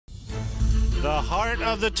The heart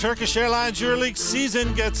of the Turkish Airlines EuroLeague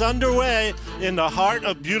season gets underway in the heart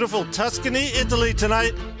of beautiful Tuscany, Italy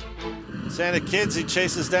tonight. Siena Kidzi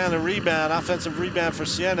chases down the rebound, offensive rebound for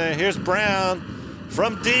Siena. Here's Brown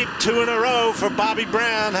from deep, 2 in a row for Bobby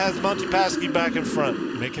Brown, has Montepaschi back in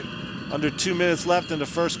front. Make it. Under 2 minutes left in the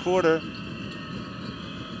first quarter.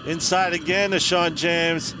 Inside again to Sean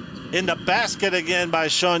James. In the basket again by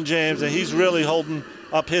Sean James, and he's really holding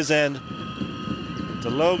up his end.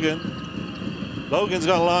 To Logan. Logan's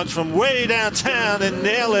going to launch from way downtown and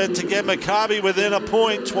nail it to get Maccabi within a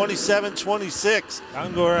point, 27-26.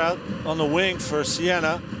 Angor out on the wing for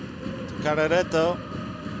Siena. To Cararetto.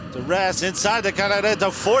 To Rest inside to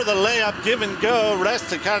Cararetto for the layup. Give and go. Rest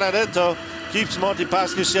to Cararetto. Keeps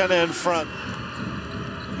Montepaschi Siena in front.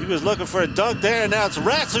 He was looking for a dunk there. Now it's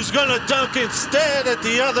Rest who's going to dunk instead at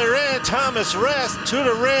the other end. Thomas Rest to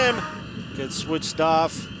the rim. Gets switched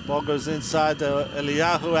off. Ball goes inside to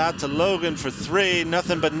Eliyahu, out to Logan for 3.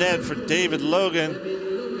 Nothing but net for David Logan.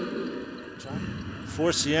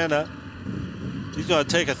 For Siena. He's going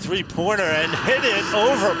to take a 3-pointer and hit it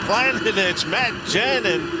over Planinic. Matt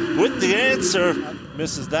Jenin with the answer.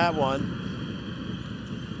 Misses that one.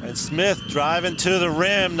 And Smith driving to the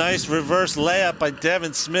rim. Nice reverse layup by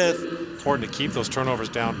Devin Smith. Important to keep those turnovers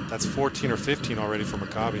down. That's 14 or 15 already for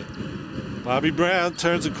Maccabi. Bobby Brown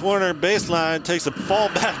turns a corner, baseline, takes a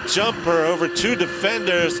fallback jumper over 2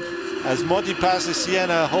 defenders as Montepaschi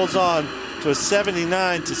Siena holds on to a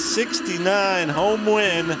 79-69 home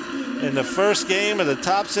win in the first game of the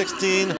top 16.